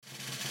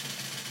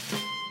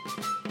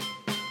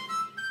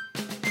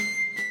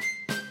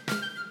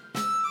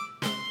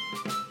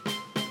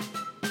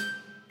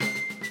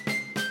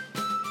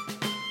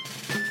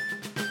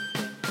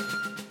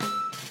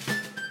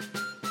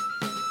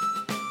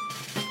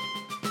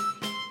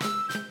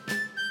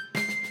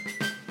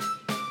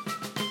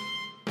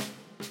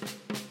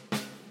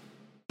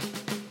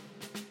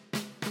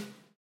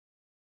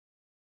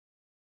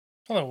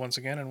Hello, once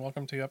again, and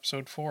welcome to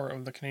episode 4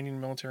 of the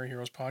Canadian Military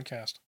Heroes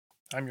podcast.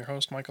 I'm your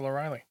host, Michael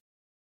O'Reilly.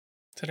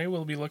 Today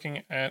we'll be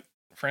looking at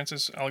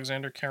Francis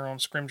Alexander Caron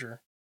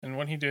Scrymgeour and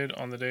what he did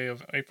on the day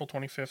of April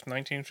 25th,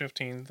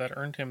 1915, that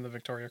earned him the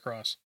Victoria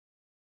Cross.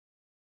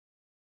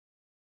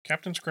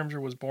 Captain Scrymgeour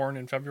was born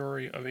in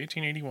February of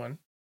 1881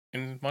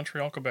 in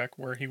Montreal, Quebec,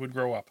 where he would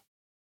grow up.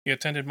 He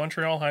attended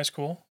Montreal High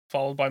School,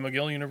 followed by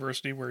McGill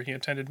University, where he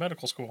attended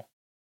medical school.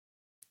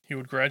 He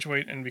would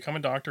graduate and become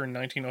a doctor in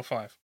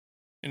 1905.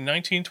 In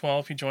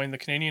 1912, he joined the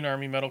Canadian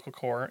Army Medical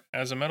Corps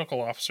as a medical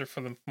officer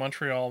for the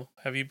Montreal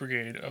Heavy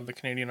Brigade of the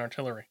Canadian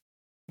Artillery.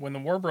 When the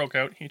war broke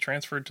out, he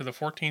transferred to the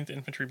 14th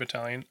Infantry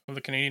Battalion of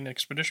the Canadian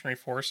Expeditionary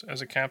Force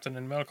as a captain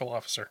and medical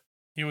officer.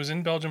 He was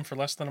in Belgium for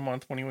less than a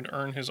month when he would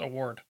earn his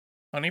award.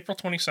 On April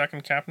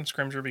 22nd, Captain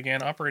Scrymgeour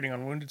began operating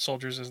on wounded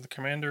soldiers as the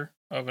commander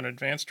of an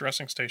advanced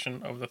dressing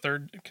station of the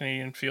 3rd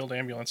Canadian Field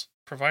Ambulance,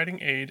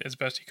 providing aid as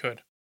best he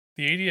could.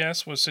 The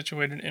ADS was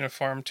situated in a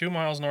farm 2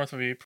 miles north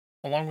of Ypres,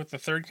 along with the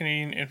 3rd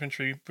Canadian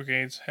Infantry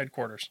Brigade's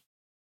headquarters.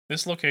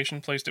 This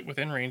location placed it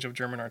within range of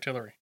German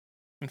artillery.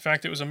 In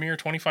fact, it was a mere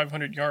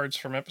 2,500 yards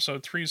from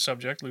Episode 3's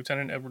subject,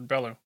 Lieutenant Edward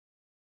Bellew.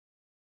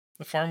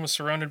 The farm was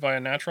surrounded by a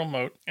natural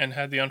moat and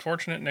had the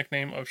unfortunate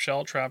nickname of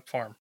Shell Trap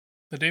Farm.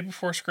 The day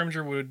before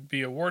Scrymgeour would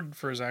be awarded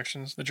for his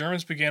actions, the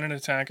Germans began an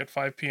attack at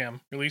 5 p.m.,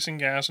 releasing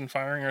gas and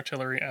firing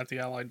artillery at the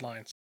Allied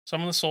lines.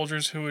 Some of the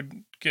soldiers who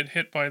would get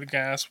hit by the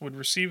gas would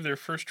receive their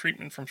first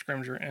treatment from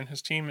Scrymgeour and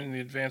his team in the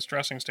advanced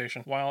dressing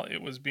station while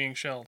it was being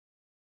shelled.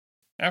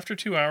 After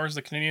 2 hours,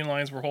 the Canadian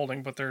lines were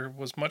holding, but there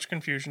was much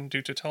confusion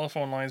due to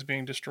telephone lines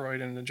being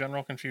destroyed and the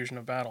general confusion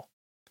of battle.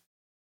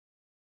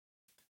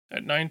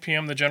 At 9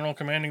 p.m., the general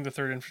commanding the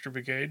 3rd Infantry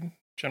Brigade,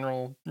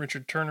 General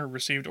Richard Turner,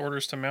 received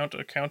orders to mount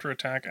a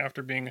counterattack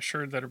after being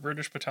assured that a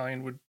British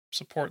battalion would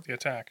support the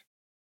attack.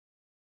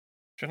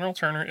 General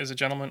Turner is a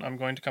gentleman I'm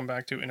going to come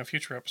back to in a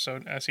future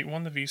episode, as he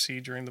won the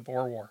VC during the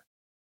Boer War,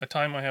 a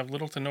time I have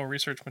little to no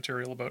research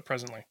material about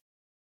presently.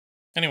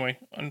 Anyway,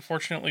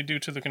 unfortunately, due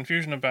to the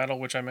confusion of battle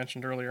which I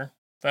mentioned earlier,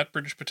 that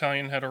British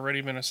battalion had already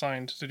been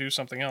assigned to do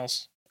something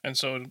else, and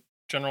so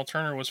General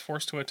Turner was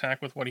forced to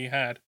attack with what he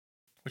had,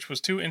 which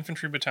was 2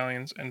 infantry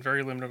battalions and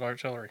very limited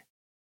artillery.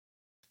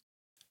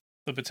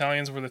 The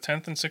battalions were the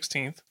 10th and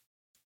 16th,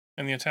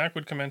 and the attack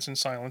would commence in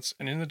silence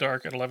and in the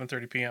dark at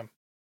 11:30 p.m.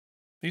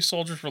 These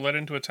soldiers were led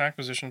into attack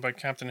position by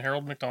Captain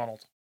Harold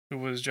MacDonald, who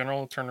was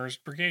General Turner's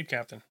brigade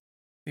captain.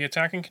 The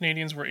attacking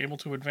Canadians were able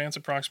to advance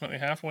approximately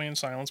halfway in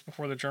silence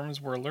before the Germans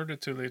were alerted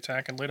to the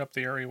attack and lit up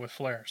the area with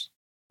flares.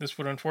 This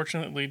would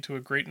unfortunately lead to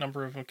a great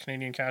number of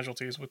Canadian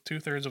casualties, with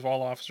 2/3 of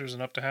all officers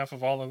and up to half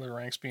of all other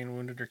ranks being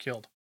wounded or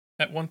killed.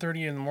 At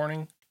 1:30 in the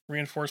morning,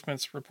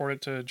 reinforcements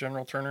reported to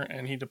General Turner,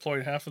 and he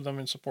deployed half of them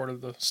in support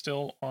of the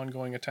still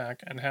ongoing attack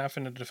and half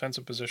in a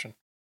defensive position.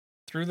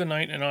 Through the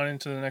night and on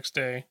into the next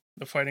day,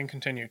 the fighting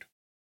continued.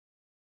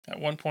 At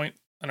one point,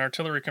 an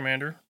artillery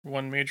commander,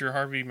 one Major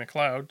Harvey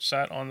McLeod,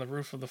 sat on the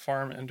roof of the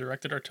farm and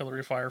directed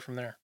artillery fire from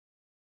there.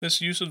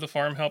 This use of the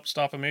farm helped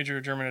stop a major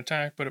German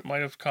attack, but it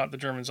might have caught the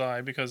Germans'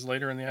 eye because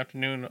later in the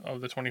afternoon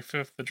of the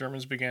 25th, the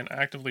Germans began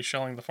actively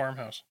shelling the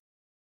farmhouse.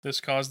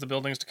 This caused the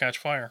buildings to catch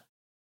fire.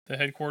 The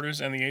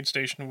headquarters and the aid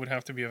station would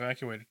have to be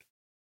evacuated.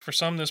 For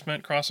some, this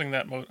meant crossing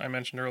that moat I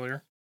mentioned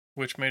earlier,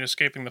 which made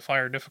escaping the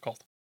fire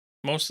difficult.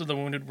 Most of the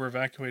wounded were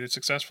evacuated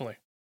successfully.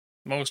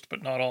 Most,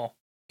 but not all.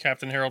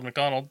 Captain Harold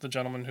MacDonald, the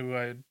gentleman who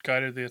had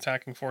guided the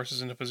attacking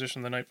forces into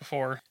position the night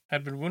before,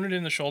 had been wounded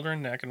in the shoulder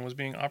and neck and was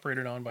being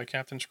operated on by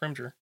Captain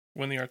Scrymgeour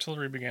when the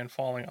artillery began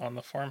falling on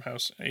the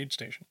farmhouse aid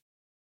station.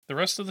 The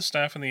rest of the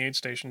staff in the aid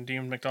station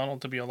deemed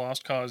MacDonald to be a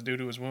lost cause due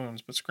to his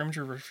wounds, but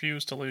Scrymgeour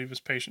refused to leave his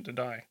patient to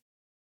die.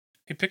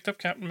 He picked up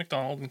Captain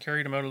MacDonald and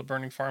carried him out of the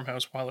burning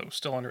farmhouse while it was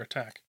still under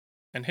attack,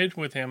 and hid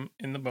with him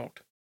in the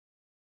moat.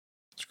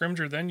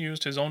 Scrymgeour then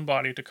used his own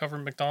body to cover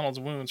MacDonald's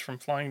wounds from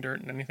flying dirt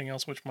and anything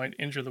else which might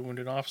injure the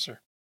wounded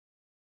officer.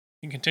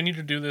 He continued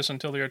to do this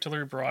until the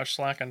artillery barrage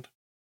slackened,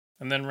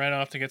 and then ran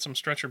off to get some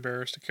stretcher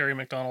bearers to carry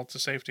MacDonald to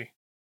safety.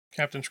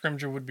 Captain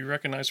Scrymgeour would be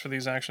recognized for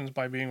these actions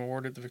by being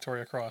awarded the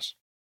Victoria Cross.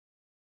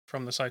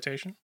 From the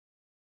citation: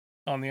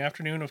 on the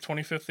afternoon of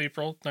 25th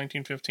April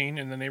 1915,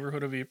 in the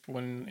neighborhood of Ypres,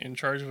 when in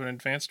charge of an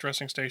advanced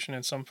dressing station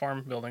and some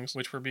farm buildings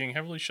which were being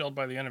heavily shelled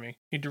by the enemy,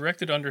 he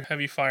directed under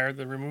heavy fire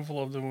the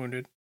removal of the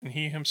wounded, and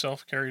he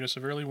himself carried a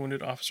severely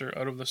wounded officer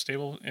out of the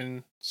stable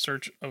in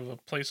search of a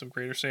place of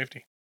greater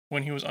safety.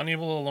 When he was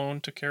unable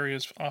alone to carry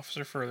his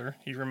officer further,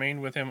 he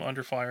remained with him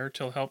under fire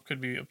till help could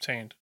be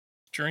obtained.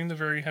 During the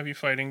very heavy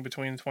fighting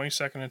between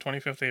 22nd and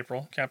 25th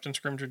April, Captain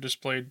Scrymgeour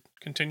displayed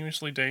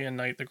continuously day and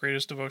night the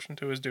greatest devotion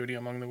to his duty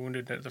among the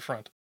wounded at the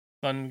front.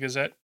 London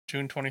Gazette,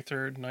 June 23,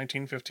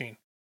 1915.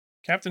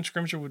 Captain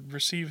Scrymgeour would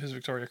receive his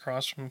Victoria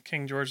Cross from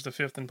King George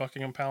V in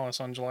Buckingham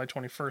Palace on July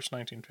 21,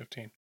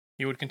 1915.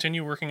 He would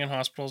continue working in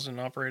hospitals and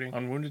operating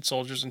on wounded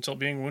soldiers until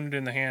being wounded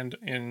in the hand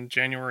in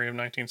January of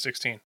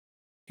 1916.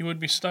 He would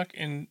be stuck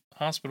in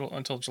hospital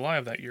until July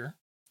of that year,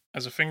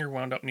 as a finger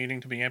wound up needing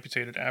to be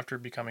amputated after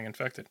becoming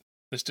infected.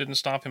 This didn't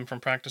stop him from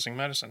practicing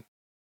medicine.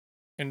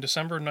 In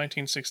December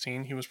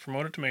 1916, he was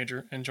promoted to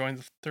major and joined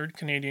the 3rd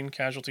Canadian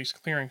Casualties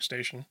Clearing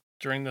Station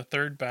during the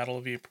Third Battle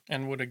of Ypres,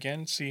 and would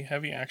again see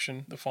heavy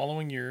action the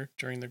following year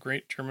during the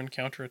Great German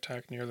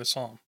Counterattack near the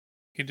Somme.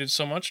 He did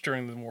so much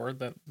during the war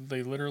that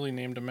they literally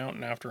named a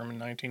mountain after him in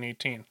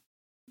 1918.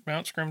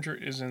 Mount Scrimger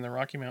is in the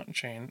Rocky Mountain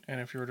chain,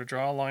 and if you were to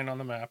draw a line on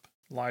the map,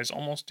 lies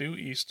almost due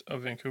east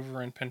of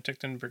Vancouver and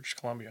Penticton, British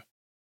Columbia.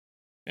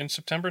 In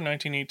September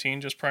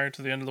 1918, just prior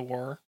to the end of the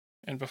war,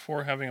 and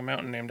before having a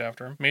mountain named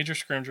after him, Major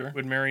Scrimger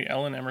would marry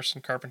Ellen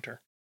Emerson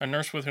Carpenter, a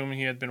nurse with whom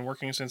he had been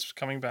working since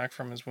coming back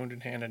from his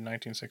wounded hand in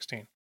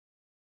 1916.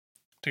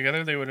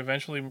 Together they would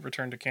eventually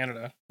return to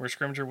Canada, where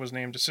Scrimger was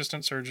named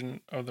Assistant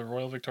Surgeon of the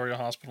Royal Victoria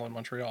Hospital in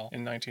Montreal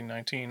in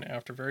 1919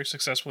 after very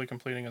successfully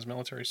completing his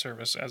military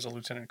service as a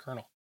lieutenant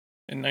colonel.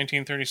 In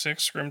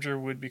 1936, Scrimger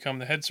would become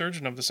the head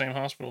surgeon of the same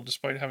hospital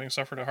despite having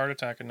suffered a heart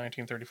attack in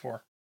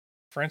 1934.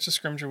 Francis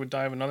Scrimger would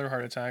die of another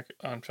heart attack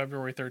on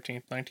February 13,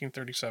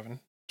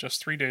 1937,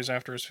 just 3 days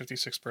after his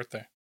 56th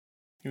birthday.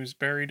 He was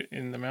buried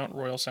in the Mount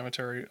Royal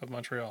Cemetery of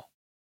Montreal.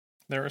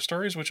 There are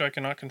stories which I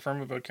cannot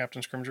confirm about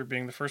Captain Scrimger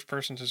being the first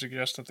person to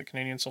suggest that the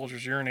Canadian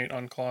soldiers urinate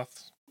on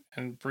cloth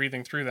and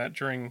breathing through that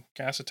during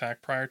gas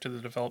attack prior to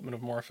the development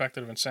of more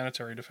effective and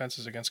sanitary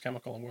defenses against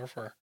chemical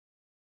warfare.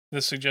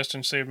 This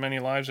suggestion saved many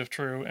lives if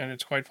true, and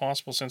it's quite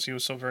possible since he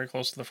was so very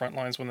close to the front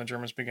lines when the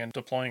Germans began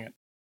deploying it.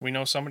 We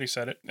know somebody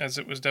said it, as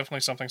it was definitely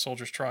something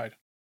soldiers tried.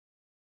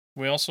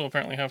 We also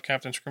apparently have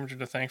Captain Scrimger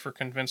to thank for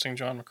convincing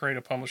John McCrae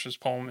to publish his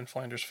poem In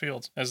Flanders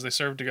Fields, as they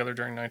served together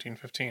during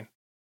 1915.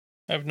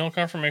 I have no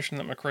confirmation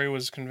that McCrae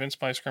was convinced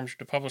by Scrimger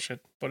to publish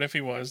it, but if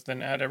he was,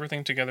 then add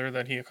everything together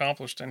that he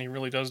accomplished and he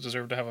really does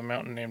deserve to have a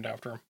mountain named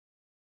after him.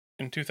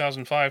 In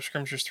 2005,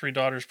 Scrimger's 3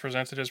 daughters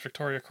presented his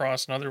Victoria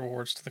Cross and other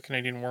awards to the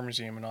Canadian War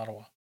Museum in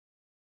Ottawa.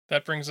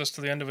 That brings us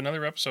to the end of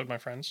another episode, my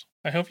friends.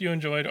 I hope you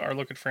enjoyed our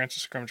look at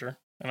Francis Scrimger,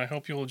 and I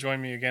hope you will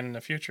join me again in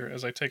the future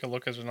as I take a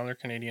look at another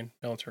Canadian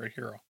military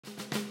hero.